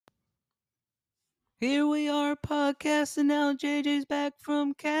Here we are podcasting now. JJ's back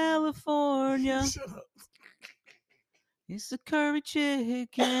from California. Shut up. It's the curry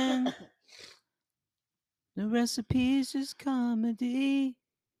chicken. The recipe's just comedy.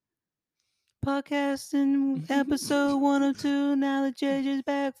 Podcasting episode 102. Now that JJ's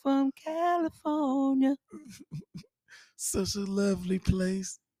back from California. Such a lovely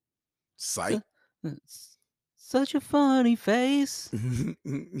place. Sight. Such a funny face.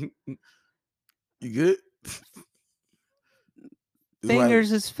 You good?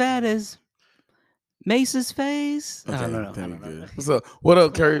 Fingers as fat as Mace's face. Okay, I don't know. good. So, what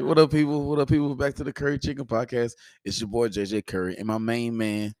up, Curry? What up, people? What up, people? Back to the Curry Chicken Podcast. It's your boy JJ Curry and my main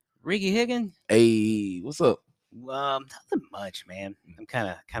man, Ricky Higgin. Hey, what's up? Nothing much, man. I'm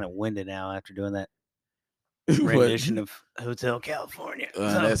kind of winded now after doing that What? rendition of Hotel California.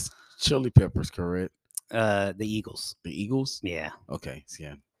 That's Chili Peppers, correct? The Eagles. The Eagles? Yeah, Okay,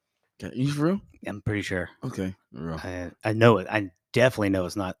 yeah. You for real? I'm pretty sure. Okay, real. I know it. I definitely know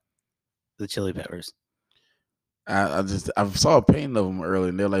it's not the Chili Peppers. I saw a painting of them earlier,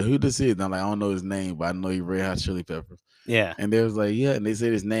 and they're like, "Who this is?" And I'm like, "I don't know his name, but I know he Red Hot Chili Peppers." Yeah, And they was like, "Yeah," and they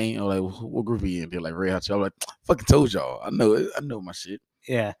said his name. I'm like, "What group he in?" They're like, "Red Hot Chili." I'm like, "Fucking told y'all, I know it. I know my shit."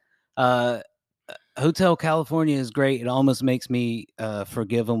 yeah. Hotel California is great. It almost makes me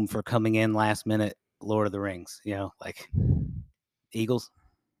forgive them for coming in last minute. Lord of the Rings, like Eagles.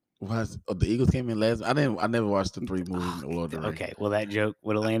 The Eagles came in last. I never watched the three movies. Lord of the Rings. Okay, well that joke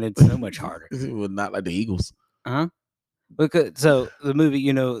would have landed so much harder. It was not like the Eagles. Huh? Because so the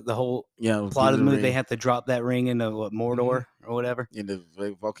movie, the whole plot of the movie, they have to drop that ring into Mordor or whatever in the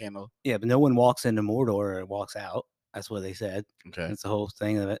volcano. Yeah, but no one walks into Mordor or walks out. That's what they said. Okay, that's the whole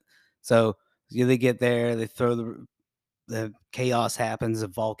thing of it. So they get there, they throw the chaos happens, a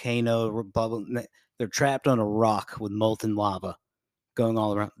volcano bubble. They're trapped on a rock with molten lava going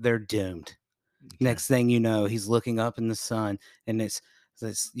all around. They're doomed. Okay. Next thing you know, he's looking up in the sun, and it's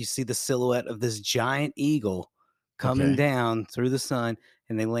you see the silhouette of this giant eagle coming down through the sun,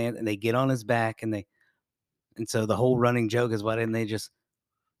 and they land and they get on his back, and so the whole running joke is, why didn't they just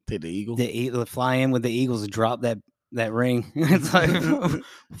take the eagle? They fly in with the Eagles and drop that ring. It's like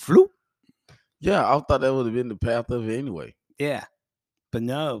floop. Yeah, I thought that would have been the path of it anyway. Yeah, but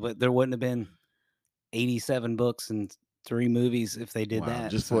no, but there wouldn't have been 87 books and 3 movies if they did that.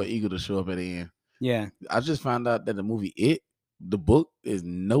 Just for an eagle to show up at the end. Yeah, I just found out that the movie the book is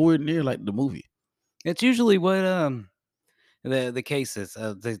nowhere near like the movie. It's usually what the case is.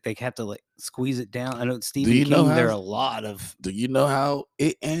 They have to like squeeze it down. I know Stephen King. There are a lot of. Do you know how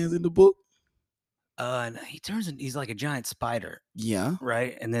it ends in the book? He turns in. He's like a giant spider. Yeah.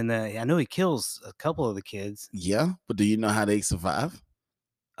 Right, and then I know he kills a couple of the kids. Yeah, but do you know how they survive?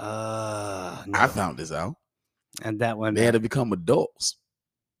 No. I found this out. And that one, they had to become adults.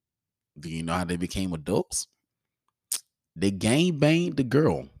 Do you know how they became adults? They gang banged the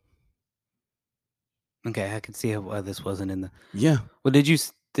girl. Okay, I can see how this wasn't in the. Yeah. Well, did you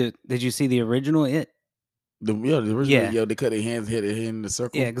see the original It? The original. Yeah, they cut their hands, hit it in the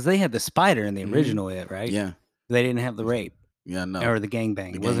circle. Yeah, because they had the spider in the original It, right? Yeah. They didn't have the rape. Yeah, no. Or the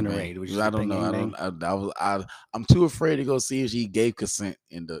gangbang. It wasn't a rape. It was just I don't know. I'm too afraid to go see if she gave consent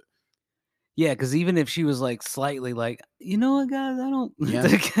in the. Yeah, because even if she was like slightly like, you know what, guys, I don't.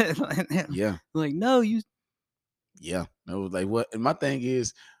 Yeah. Yeah. Like, no, you. Yeah. It was like, what? And my thing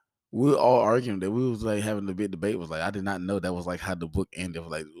is, we were all arguing that we was like having a big debate. Was like, I did not know that was like how the book ended.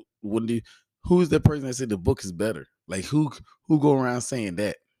 Like, who's that person that said the book is better? Like, who go around saying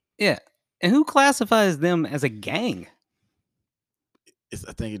that? Yeah. And who classifies them as a gang?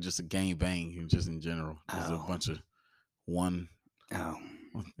 I think it's just a gang bang, just in general. There's a bunch of one. Oh.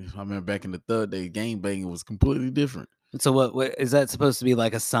 I remember back in the third day, gang banging was completely different. So what is that supposed to be,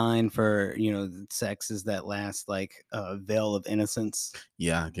 like a sign for, sex is that last like veil of innocence?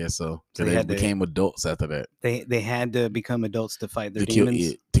 Yeah, I guess so. So they became adults after that. They had to become adults to fight their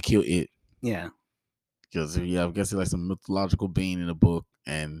demons. To kill it. Yeah. Because I guess it's like some mythological being in the book,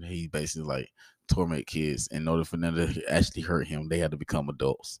 and he basically like torment kids. In order for them to actually hurt him, they had to become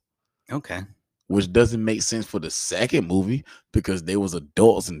adults. Okay. Which doesn't make sense for the second movie, because they was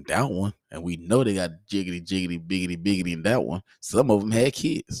adults in that one, and we know they got jiggity, biggity in that one. Some of them had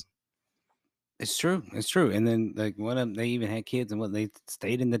kids. It's true. And then like one of them, they even had kids, and they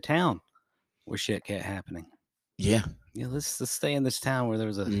stayed in the town where shit kept happening. Yeah. Yeah, let's stay in this town where there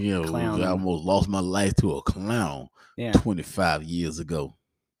was a clown. I almost lost my life to a clown 25 years ago.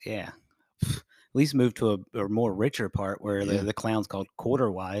 Yeah. At least move to a more richer part where the clown's called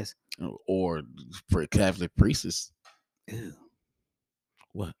Quarterwise. Or Catholic priestess. Ew.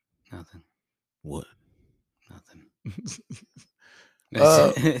 What? Nothing. What? Nothing.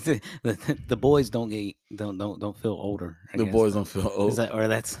 Uh, The boys don't feel older, I the guess. boys don't feel Is old. that or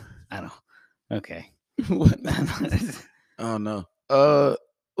that's I don't okay. What? I don't know.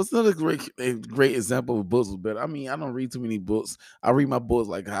 What's another great example of books was better? I mean, I don't read too many books. I read my books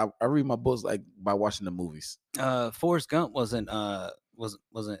like I read my books like by watching the movies. Forrest Gump wasn't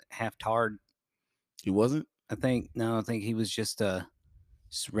half tard. He wasn't I think no, I think he was just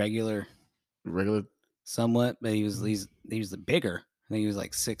regular regular. somewhat, but he was the bigger. I think he was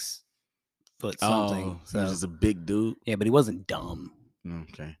like 6 foot something. Oh, he was So just a big dude. yeah, but he wasn't dumb.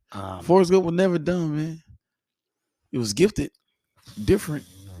 Okay. Um, Forrest Gump was never dumb, man. He was gifted, different,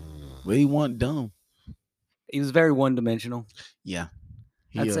 but he wasn't dumb. he was very one dimensional. Yeah.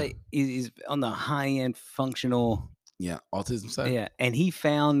 He I'd say he's on the high end functional. yeah, autism side. Yeah, and he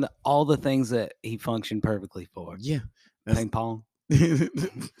found all the things that he functioned perfectly for. Yeah. That's Ping pong.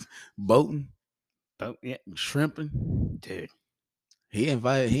 boating, Oh yeah, shrimping. dude. He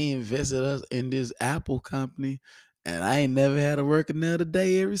invested us in this Apple company, and I ain't never had to work another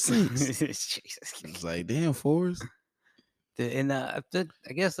day ever since. Jesus. It's like, damn, Forrest. And I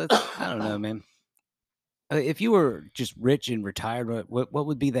guess that's I don't know, man. If you were just rich and retired, what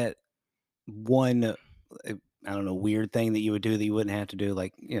would be that one? I don't know, weird thing that you would do that you wouldn't have to do,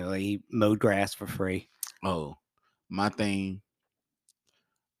 like like you mowed grass for free. Oh, my thing.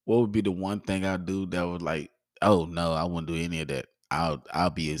 What would be the one thing I'd do that would like? Oh no, I wouldn't do any of that. I'll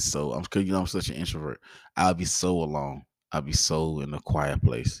be so I'm because I'm such an introvert. I'll be so alone. I'll be so in a quiet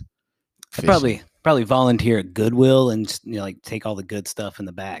place I'd fishing. probably volunteer at Goodwill and just, like take all the good stuff in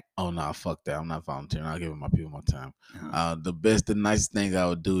the back. Oh no, fuck that. I'm not volunteering. I'll give my people my time. Uh, The nicest thing I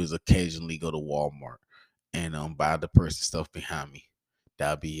would do is occasionally go to Walmart and buy the person stuff behind me.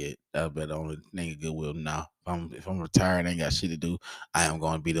 That'll be it. That'll be the only thing Goodwill. Now, if I'm retired and ain't got shit to do, I am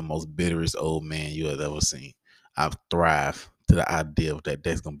going to be the most bitterest old man you have ever seen. I've thrived to the idea of that.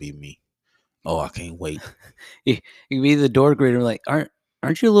 That's gonna be me. Oh, I can't wait. you you be the door greeter, like, aren't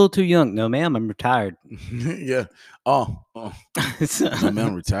you a little too young? No, ma'am, I'm retired. Yeah. Oh, So, no man,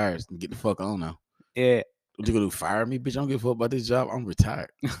 I'm retired. Get the fuck on now. yeah. What you gonna do? Fire me, bitch? I don't give a fuck about this job. I'm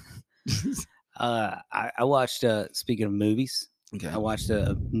retired. I watched. Speaking of movies, Okay. I watched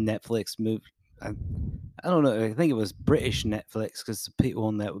a Netflix movie. I, I don't know. I think it was British Netflix because the people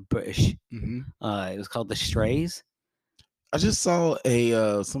on that were British. Hmm. It was called The Strays. I just saw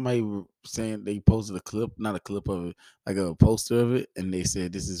a somebody saying they posted a clip, not a clip of it, like a poster of it, and they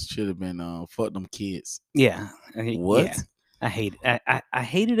said this is should have been fuck them kids. Yeah, yeah. What? I hate it. I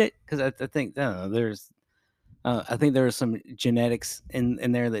hated it because I think I don't know, I think there are some genetics in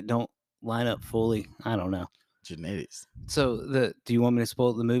there that don't line up fully. I don't know. Genetics. So do you want me to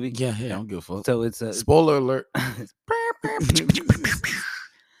spoil the movie? Yeah, I don't give a fuck. So it's a Spoiler alert.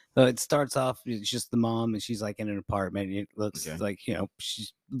 so it starts off. It's just the mom, and she's like in an apartment. And it looks Okay. like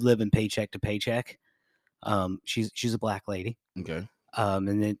she's living paycheck to paycheck. She's a black lady. Okay. And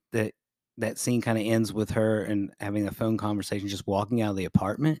then that scene kind of ends with her and having a phone conversation, just walking out of the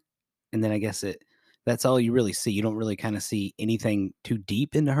apartment. And then I guess that's all you really see. You don't really kind of see anything too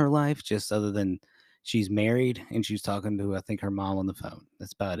deep into her life, just other than she's married and she's talking to I think her mom on the phone.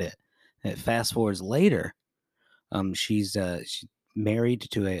 That's about it. And it fast forwards later. She's married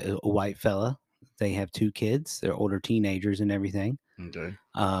to a white fella. They have 2 kids. They're older teenagers and everything. Okay.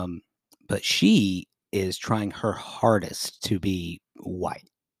 But she is trying her hardest to be white.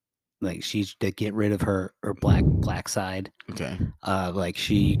 Like she's to get rid of her black side. Okay. Like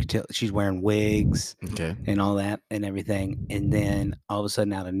you could tell she's wearing wigs Okay. and all that and everything. And then all of a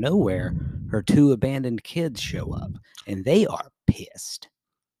sudden, out of nowhere, her 2 abandoned kids show up, and they are pissed.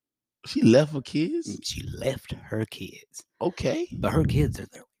 She left her kids. She left her kids, Okay. but her kids are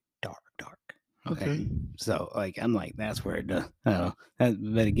there dark. Okay. So like I'm like that's where it does. I don't know.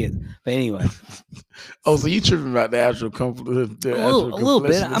 That better get. But anyway, Oh, so you tripping about the actual the actual a little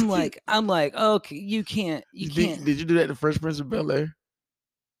bit. complexion of the kid. I'm like okay, you can't. Did you do that to Fresh Prince of Bel Air?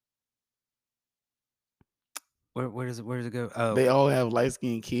 Where does it go? Oh, They all have light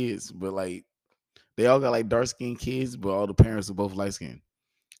skinned kids, but like they all got like dark skinned kids, but all the parents are both light skinned.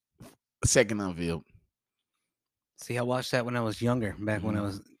 Second unveiled. see, I watched that when I was younger, back when I Mhm.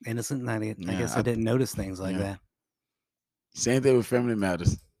 was innocent. And I Yeah, guess I didn't notice things like yeah. that. Same thing with Family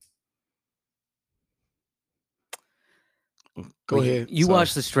Matters. Go Well, ahead. you Sorry.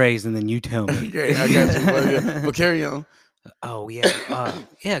 watch The Strays, and then you tell me. Okay, I got you. But carry on. Oh yeah,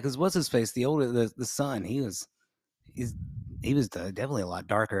 yeah. Because what's his face? The son. He's he was definitely a lot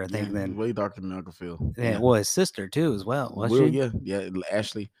darker, I Yeah, think, than way darker than Uncle Phil. yeah. Yeah. Well, his sister too, as well, was Will, she? yeah,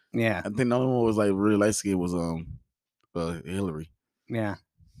 Ashley. Yeah, I think the only one was like really light skinned was Hillary. yeah.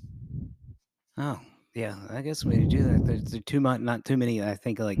 Oh, Yeah, I guess when you do that, there's too much, not too many. I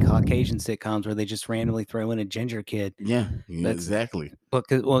think like Caucasian sitcoms where they just randomly throw in a ginger kid. Yeah, yeah, That's exactly.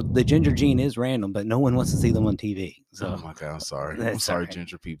 well, the ginger gene is random, but no one wants to see them on TV. Oh So my god, I'm sorry. I'm that's all sorry, right.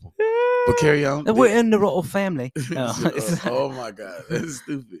 ginger people. But carry on. We're in the royal family. No, Oh my god, that's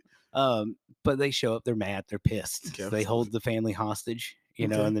stupid. but they show up. They're mad. They're pissed. Okay, So they hold the family hostage. okay.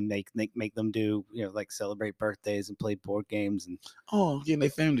 And then make them do like celebrate birthdays and play board games and Oh, getting their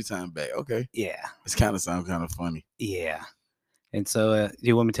family time back. Okay, yeah, it's kind of sound kind of funny. yeah. And so, do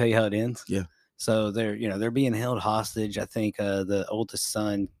you want me to tell you how it ends? Yeah. So they're being held hostage. I think the oldest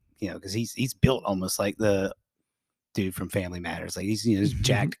son, because he's built almost like the dude from Family Matters. Like he's this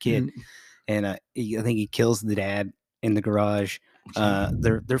jacked kid, and I think he kills the dad in the garage. Okay.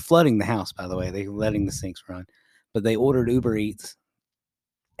 They're flooding the house, by the way. They're letting the sinks run, but they ordered Uber Eats,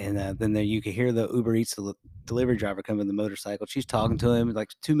 and then you can hear the Uber Eats delivery driver come in the motorcycle. She's talking to him. Like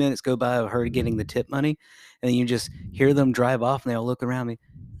 2 minutes go by of her getting the tip money, and then you just hear them drive off, and they all look around me.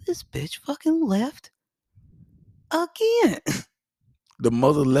 This bitch fucking left again. The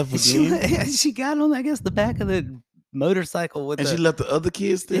mother left again, She got on, I guess, the back of the motorcycle with and she the left the other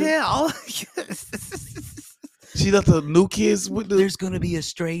kids there. yeah. She left the new kids with the. There's gonna be a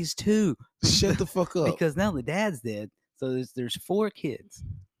strays too. Shut the fuck up. Because now the dad's dead. So there's 4 kids.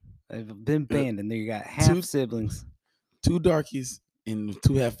 They've been Uh, abandoned. You got two- half siblings. Two darkies and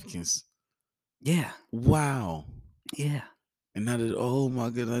two Africans. Yeah, Wow. yeah. And now that, oh my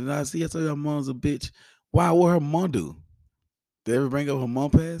goodness. Now see, I told you her mom's a bitch. Wow, what her mom do? Did they ever bring up her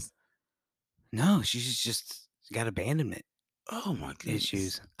mom past? No, she's just got abandonment Oh my goodness.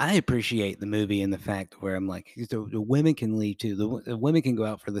 issues. I appreciate the movie and the fact where I'm like, the women can leave too. The women can go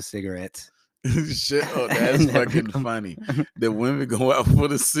out for the cigarettes. Shit, oh, that's And never fucking come- funny. The women go out for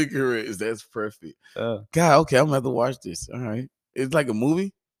the cigarettes. That's perfect. Oh. God, okay, I'm gonna have to watch this. All right. It's like a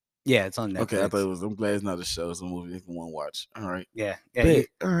movie? Yeah, it's on Netflix. Okay, I thought it was. I'm glad it's not a show. It's a movie you can one watch. All right. Yeah, yeah, Bet.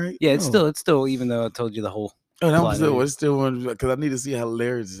 All right. yeah. Oh. It's still. Even though I told you the whole. Oh, that plot was of still, it. it's still one because I need to see how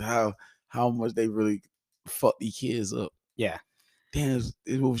hilarious how much they really fuck these kids up. Yeah, Damn, this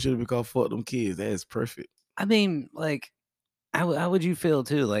movie should have been called "Fuck Them Kids." That is perfect. I mean, like, how would you feel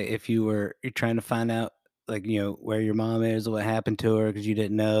too? Like, if you're trying to find out, like, where your mom is or what happened to her because you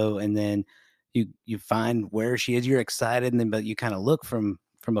didn't know, and then you find where she is. You're excited, and then but you kind of look from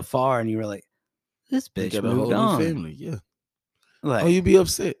afar, and you were like, this You bitch got a whole moved new on. family, yeah. Like, Oh, you'd be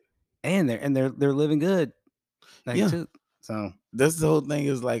upset. and they're living good, like, Yeah. too. So That's the whole thing.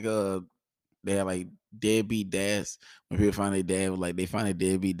 Is like they have like deadbeat dads. When people find their dad, like they find a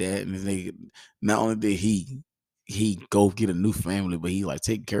deadbeat dad, and they not only did he go get a new family, but he like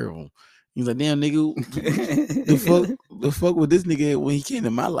taking care of them. He's like, damn nigga, the fuck with this nigga when he came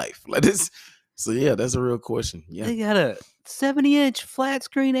to my life like this. So yeah, that's a real question. Yeah, They got a 70-inch flat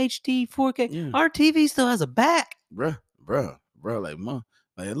screen HD 4K. Yeah. Our TV still has a back. bruh, like mom,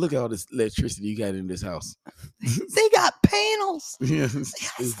 like look at all this electricity you got in this house. They got panels. Yeah, They got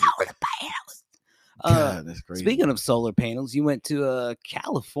stupid. solar panels. God, that's crazy. Speaking of solar panels, you went to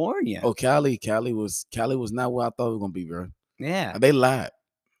California. Oh, Cali was not what I thought it was gonna be, bro. Yeah. They lied.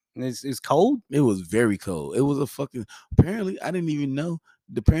 It's cold. It was very cold. It was a fucking. Apparently, I didn't even know.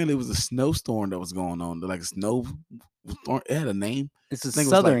 Apparently, it was a snowstorm that was going on. Like a snow storm. It had a name. It's a I think it was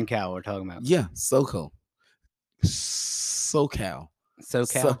southern like- Cal we're talking about. Yeah, SoCal. SoCal.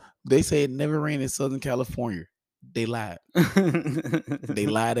 SoCal. They say it never rained in Southern California. They lied. They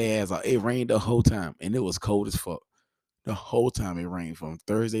lied their ass off. It rained the whole time, and it was cold as fuck. The whole time it rained from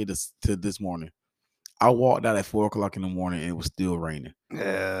Thursday to this morning. I walked out at 4:00 in the morning, and it was still raining.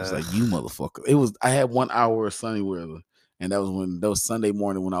 It's like, you motherfucker. It was. I had 1 hour of sunny weather, and that was Sunday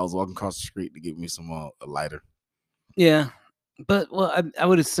morning when I was walking across the street to get me some a lighter. Yeah. But well, I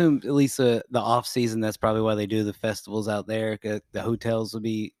would assume at least the off season. That's probably why they do the festivals out there. The hotels will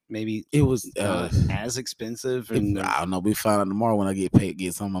be maybe It was not as expensive, and I don't know. We find out tomorrow when I get paid,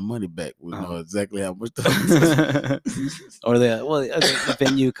 get some of my money back. We know exactly how much. or the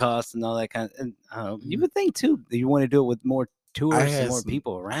venue costs and all that kind of. And you would think too that you want to do it with more tourists and more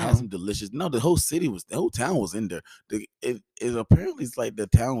people I had some around. delicious. No, the whole town was in there. It apparently it's like the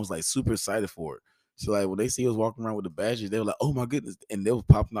town was like super excited for it. So like when they see us walking around with the badges, they were like, "Oh my goodness!" And they were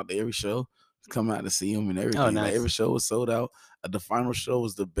popping out to every show, come out to see them and everything. Like nice. every show was sold out. The final show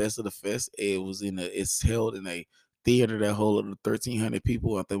was the best of the fest. It's held in a theater that hold 1,300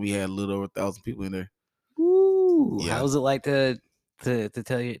 people. I think we had a little over 1,000 people in there. Ooh, Yeah. how's it like to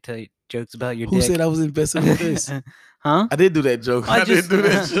tell you jokes about your Who dick? said I was invested in this? Huh? I did do that joke. I did do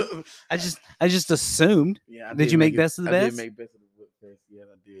that joke. I just assumed. Yeah, Did you make Best of the I Best? did make best of the best. Yeah,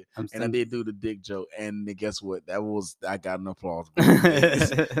 I did. I'm And I still- did do the dick joke. And then guess what? I got an applause. Bro.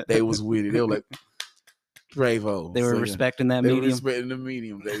 They was with it. They were like, Bravo. They were So yeah, respecting that they were medium. respecting the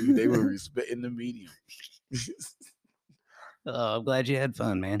medium, baby. They were respecting the medium. Oh, I'm glad you had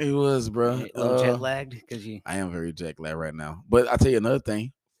fun, man. It was, bro. A little jet lagged because you. I am very jet lagged right now. But I tell you another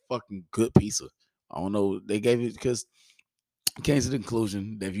thing, fucking good pizza. I don't know. They gave it because came to the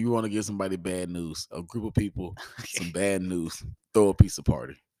conclusion that if you want to give somebody bad news, a group of people, some bad news, throw a pizza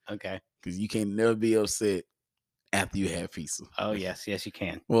party. Okay. Because you can never be upset after you have pizza. Oh yes, yes you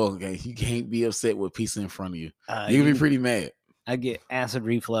can. Well, okay, you can't be upset with pizza in front of you. You You can be can, pretty mad. I get acid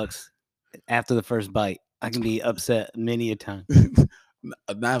reflux after the first bite. I can be upset many a time.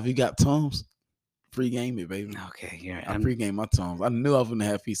 Now, if you got Tums, pre-game it, baby. Okay, yeah. I pre-game my Tums. I knew I was gonna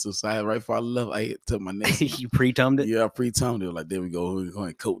have pizza, so right before I left, I took my next one. You pre-tumbed it. Yeah, I pre-tumbed it. Like, there we go. We're going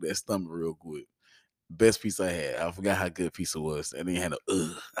to coat that stomach real good. Best pizza I had. I forgot how good pizza was, and then had a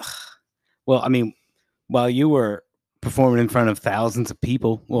Well, I mean, while you were performing in front of thousands of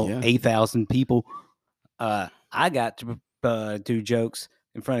people, well, Yeah. 8,000 people, I got to do jokes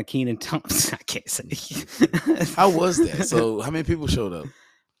in front of Keenan Thompson. I can't say. How was that? So, how many people showed up?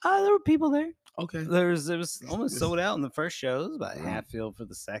 There were people there. Okay, It was almost sold out in the first show. It was about half filled for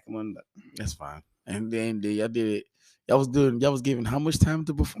the second one, but that's fine. And then y'all did it. Y'all was giving how much time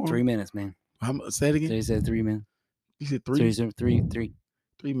to perform? 3 minutes, man. How much? Say it again. So he said 3 minutes. You said So three. he said 3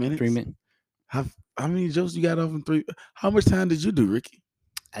 minutes. 3 minutes. How many jokes you got off in 3? How much time did you do, Ricky?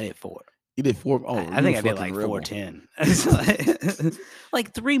 I did 4. You did 4. Oh, I think I did like 4:10.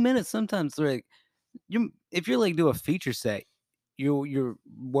 Like 3 minutes. Sometimes like if you're like do a feature set, you're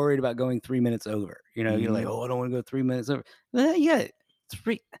worried about going 3 minutes over. You know, you're like, oh, I don't want to go 3 minutes over. Yeah,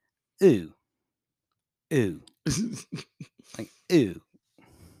 3. Ooh, like ooh.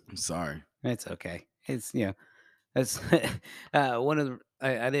 I'm sorry. That's okay. It's that's one of the.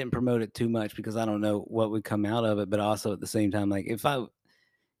 I didn't promote it too much because I don't know what would come out of it, but also at the same time, like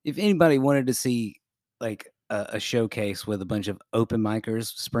if anybody wanted to see like a showcase with a bunch of open micers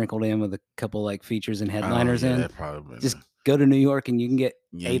sprinkled in with a couple like features and headliners in, that probably just go to New York and you can get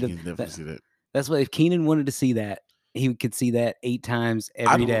you 8 can of definitely that. see that. That's what if Keenan wanted to see that, he could see that 8 times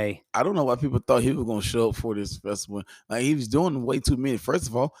every day. I don't know why people thought he was gonna show up for this festival. Like he was doing way too many. First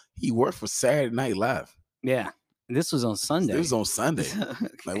of all, he worked for Saturday Night Live. Yeah, this was on Sunday. It was on Sunday.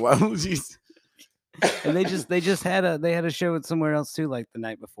 Like why would you? And they just had a show at somewhere else too, like the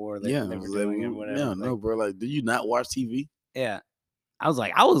night before they were doing it or whatever. Yeah, no, bro. Like, do you not watch TV? Yeah.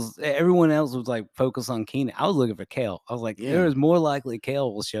 Everyone else was like focused on Keenan. I was looking for Kale. I was like, there is more likely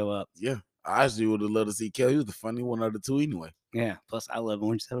Kale will show up. Yeah. I actually would have loved to see Kale. He was the funny one of the two anyway. Yeah. Plus I love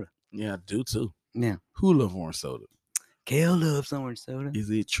orange soda. Yeah, I do too. Yeah. Who loves orange soda? Kale loves orange soda. Is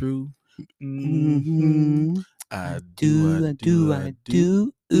it true? Mm-hmm. I do.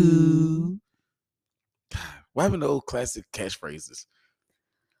 Ooh. What happened to old classic catchphrases?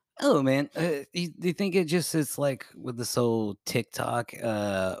 Oh man, do you think it's like with this whole TikTok,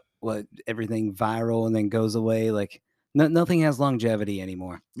 what everything viral and then goes away? Like nothing has longevity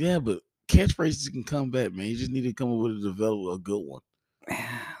anymore. Yeah, but catchphrases can come back, man. You just need to come up with a good one.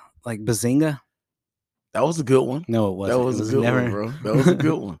 Like Bazinga. That was a good one. No, it wasn't. That was a good one, bro. That was a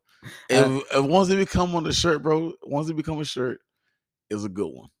good one. If once it become on the shirt, bro, once it become a shirt, it's a good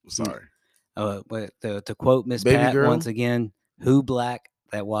one. I'm sorry. But to quote Miss Baby Pat girl. once again, who black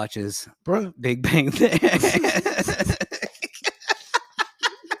that watches bro Big Bang Theory?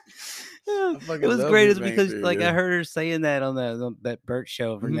 It was great is because like I heard her saying that on that Burt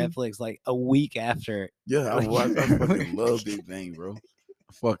show for Netflix like a week after. Yeah, I fucking love Big Bang, bro.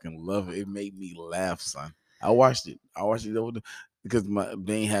 I fucking love it. It made me laugh, son. I watched it over because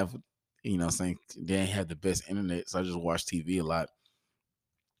they ain't have, you know, saying they ain't have the best internet, so I just watched TV a lot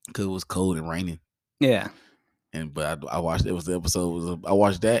because it was cold and raining. Yeah. But I watched it was the episode I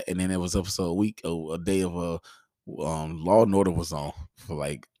watched that, and then it was episode a day of Law and Order was on for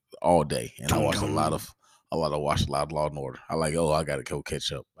like all day, and I watched a lot of Law and Order. I I gotta go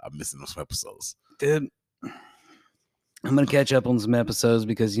catch up. I'm missing some episodes, dude. I'm gonna catch up on some episodes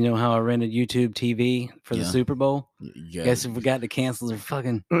because you know how I rented YouTube TV for the Super Bowl. Guess if we got to cancel their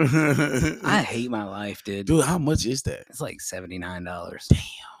fucking. I hate my life, dude. Dude, how much is that? It's like $79. Damn,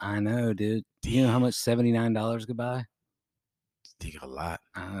 I know, dude. Damn. You know how much $79 could buy? Take a lot.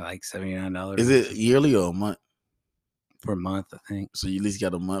 Like $79. Is it yearly or a month? For a month, I think. So you at least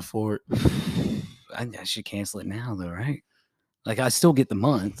got a month for it. I should cancel it now, though, right? Like I still get the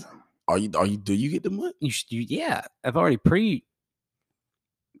month. Do you get the month? Yeah, I've already prepaid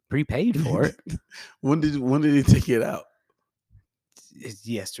for it. When did he take it out? It's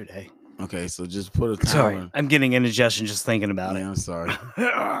yesterday. Okay, so just put a timer. Sorry, I'm getting indigestion just thinking about it. I'm sorry.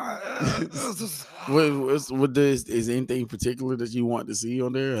 Is anything particular that you want to see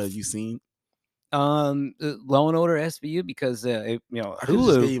on there? Have you seen? Law and Order SVU because I could have just gave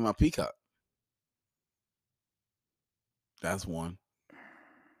Hulu. you my Peacock. That's one.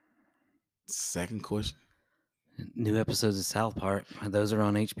 Second question. New episodes of South Park. Those are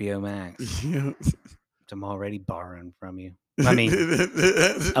on HBO Max. Yeah. I'm already borrowing from you. I mean,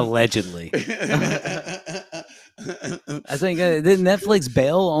 allegedly. I think did Netflix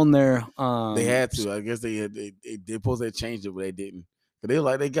bail on their They had to. I guess they supposed to change it, but they didn't. They were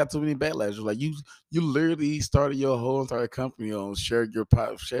like they got too many backlashes. Like you literally started your whole entire company on shares your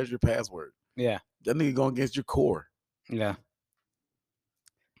password. Yeah. That nigga going against your core. Yeah.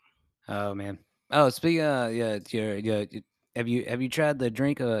 Oh man. Oh, speaking have you tried the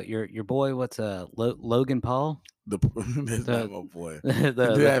drink your boy what's Logan Paul? That's The not my boy. Did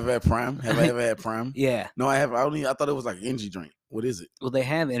I the ever have Prime? Have I ever had Prime? yeah. No, I have. I thought it was like an energy drink. What is it? Well, they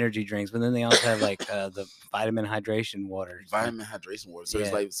have energy drinks, but then they also have like the vitamin hydration water. Vitamin hydration water. So it's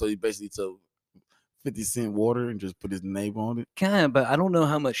Yeah. like you basically took 50-cent water and just put his name on it. Kind of, but I don't know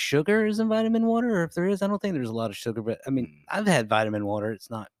how much sugar is in vitamin water, or if there is. I don't think there's a lot of sugar, but I mean, I've had vitamin water. It's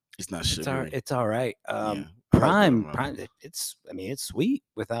not. It's not sugary. It's all right. Yeah, I like Prime. It's. I mean, it's sweet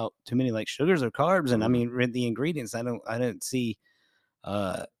without too many like sugars or carbs. And I mean, read the ingredients. I didn't see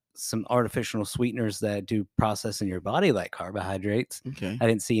uh some artificial sweeteners that do process in your body like carbohydrates. Okay. I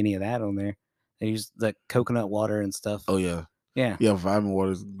didn't see any of that on there. They use the coconut water and stuff. Oh yeah. Yeah. Yeah, vitamin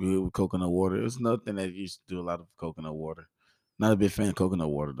water is good with coconut water. It's another thing that used to do a lot of coconut water. Not a big fan of coconut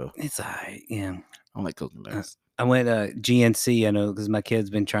water though. It's all right. Yeah. I don't like coconuts. I went GNC. I know because my kid's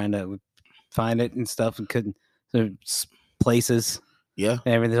been trying to find it and stuff and couldn't. There's places. Yeah.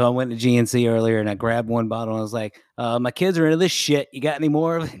 And everything. So I went to GNC earlier and I grabbed one bottle and I was like, my kids are into this shit. You got any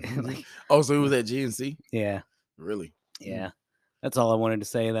more of it? Like, oh, so it was at GNC? Yeah. Really? Yeah. That's all I wanted to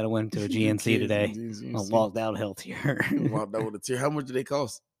say. That I went to a GNC today. I walked out healthier. Walked out with a tear. How much did they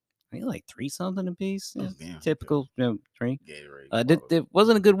cost? I think like $3 something a piece. Oh, Yeah, damn. typical drink. Gatorade. It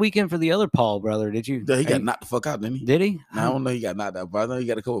wasn't a good weekend for the other Paul brother. Did you? Yeah, he got knocked the fuck out, didn't he? Did he? No, I don't know. He got knocked out, but I know he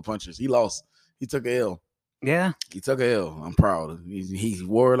got a couple punches. He lost. He took a L. Yeah. He took a L. I'm proud. He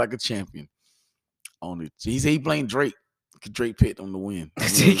wore like a champion. On it. He said he blamed Drake. Drake picked on the win.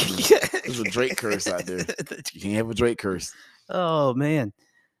 There's a Drake curse out there. You can't have a Drake curse. Oh man.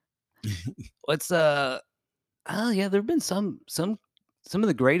 What's oh yeah, there've been some of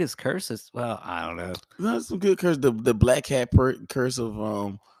the greatest curses. Well, I don't know. There's some good curse. The black cat curse of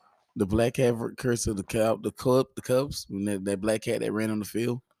the black cat curse of the Cubs. When that black cat that ran on the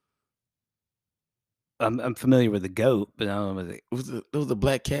field. I'm familiar with the goat, but I don't know. It was a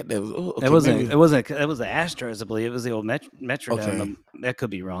black cat that was. Oh, okay, it wasn't. It was the Astros, I believe. It was the old Metrodome. Okay. That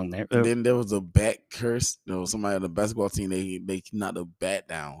could be wrong there. And then there was a bat curse. There was somebody on the basketball team. They knocked a bat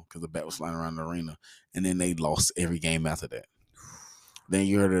down because the bat was flying around the arena, and then they lost every game after that. Then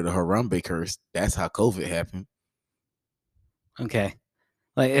you heard of the Harambe curse. That's how COVID happened. Okay.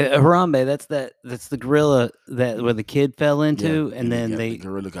 Like Harambe, that's the gorilla where the kid fell into, and then the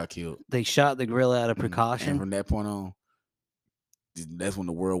gorilla got killed. They shot the gorilla out of precaution. And from that point on, that's when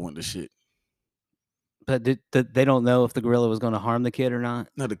the world went to shit. But they don't know if the gorilla was going to harm the kid or not?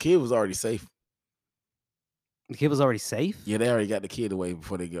 No, the kid was already safe. The kid was already safe? Yeah, they already got the kid away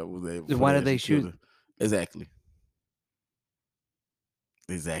before they got. Why did they shoot him? Exactly.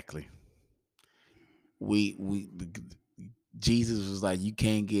 Jesus was like, you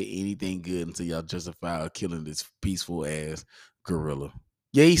can't get anything good until y'all justify killing this peaceful ass gorilla.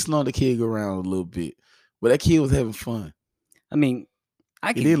 Yeah, he slung the kid around a little bit, but that kid was having fun. I mean,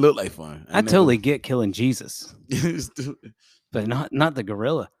 it did look like fun. I totally get killing Jesus, but not the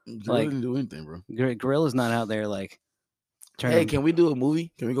gorilla. Gorilla didn't do anything, bro. Gorilla's not out there like. Hey, can we do a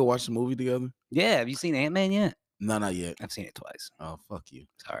movie? Can we go watch the movie together? Yeah, have you seen Ant-Man yet? No, not yet. I've seen it twice. Oh, fuck you.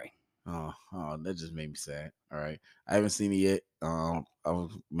 Sorry. Oh, that just made me sad. All right, I haven't seen it yet.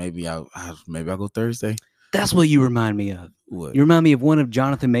 Maybe I'll go Thursday. That's what you remind me of. What? You remind me of one of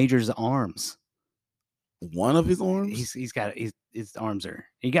Jonathan Major's arms. One of his arms? His arms are.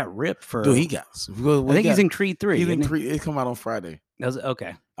 He got ripped for. Dude, he got. I think he's in Creed 3. He's in Creed. It come out on Friday.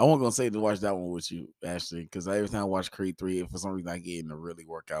 Okay. I wasn't gonna say to watch that one with you, Ashley, because every time I watch Creed 3, for some reason I get in a really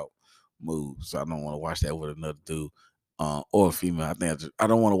workout mood, so I don't want to watch that with another dude. Or a female. I think I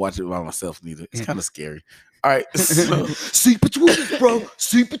don't want to watch it by myself neither. It's kind of scary. All right. So, see between us, bro.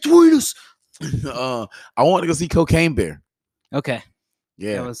 See between us. I want to go see Cocaine Bear. Okay.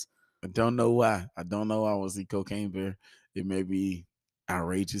 Yeah. I don't know why. I want to see Cocaine Bear. It may be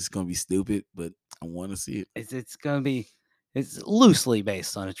outrageous. It's going to be stupid, but I want to see it. It's going to be. It's loosely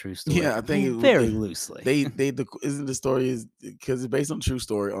based on a true story. Yeah, I think very loosely. Isn't the story is because it's based on a true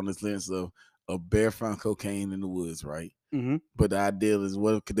story on this lens. So A bear found cocaine in the woods, right? Mm-hmm. But the ideal is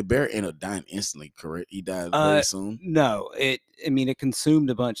what could the bear end up dying instantly, correct? He died very soon. No, I mean, it consumed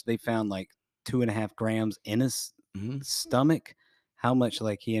a bunch. They found like 2.5 grams in his Hmm. stomach. How much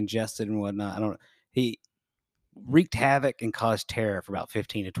like he ingested and whatnot, I don't. He wreaked havoc and caused terror for about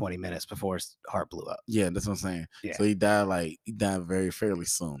 15 to 20 minutes before his heart blew up. Yeah, that's what I'm saying. Yeah, So he died very fairly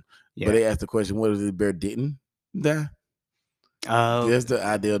soon. But yeah. they asked the question, what if the bear didn't die? Oh, That's the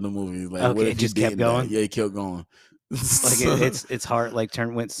idea of the movie. Like, what okay. if It he just kept didn't die? going. Yeah, he kept going. Like So, its heart like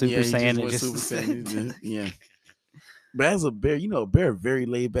went Super yeah, he just Saiyan and went just Super Saiyan. Yeah. But as a bear, a bear very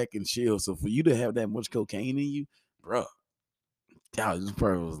laid back and chill. So for you to have that much cocaine in you, bro, this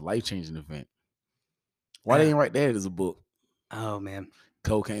probably was a life changing event. Why they ain't write that as a book? Oh man,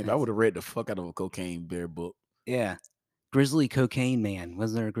 Cocaine. I would have read the fuck out of a cocaine bear book. yeah. Grizzly Cocaine Man.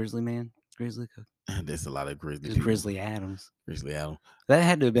 Wasn't there a Grizzly Man? There's a lot of grizzly There's people. Grizzly Adams. Grizzly Adam. That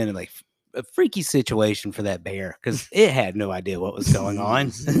had to have been like a freaky situation for that bear because it had no idea what was going on.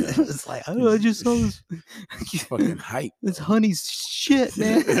 Yeah. It's like, oh, I just saw this. Fucking hype. This honey's shit,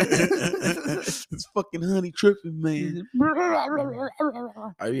 man. It's fucking honey tripping, man.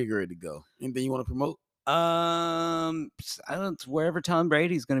 Are you ready to go? Anything you want to promote? I don't. Wherever Tom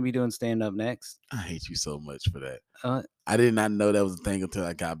Brady's going to be doing stand up next. I hate you so much for that. Uh, I did not know that was a thing until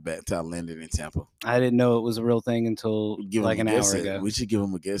I got back till I landed in Tampa. I didn't know it was a real thing until Give like him an a guest hour set. ago. We should give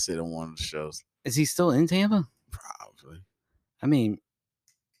him a guest set on one of the shows. Is he still in Tampa? Probably. I mean,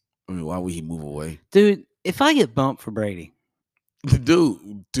 why would he move away? dude, if I get bumped for Brady.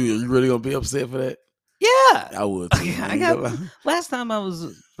 Dude, are you really going to be upset for that? Yeah. I would too. I got last time I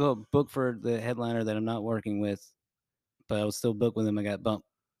was booked for the headliner that I'm not working with, but I was still booked with him. I got bumped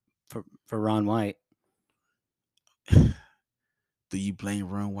for Ron White. Do you blame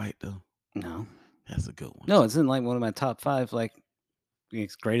Ron White though? No. That's a good one. No, it's in like one of my top 5 like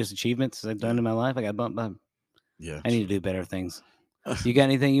greatest achievements I've done in my life. I got bumped by him. Yeah. I need to do better things. You got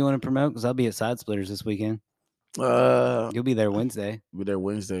anything you want to promote? Because I'll be at Side Splitters this weekend. You'll be there Wednesday. Be there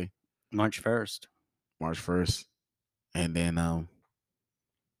Wednesday. March 1st. March 1st. And then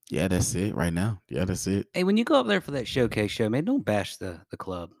yeah, that's it right now. Yeah, that's it. Hey, when you go up there for that showcase show, man, don't bash the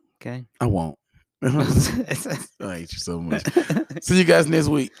club, okay? I won't. I hate you so much. See you guys next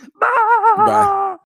week. Bye.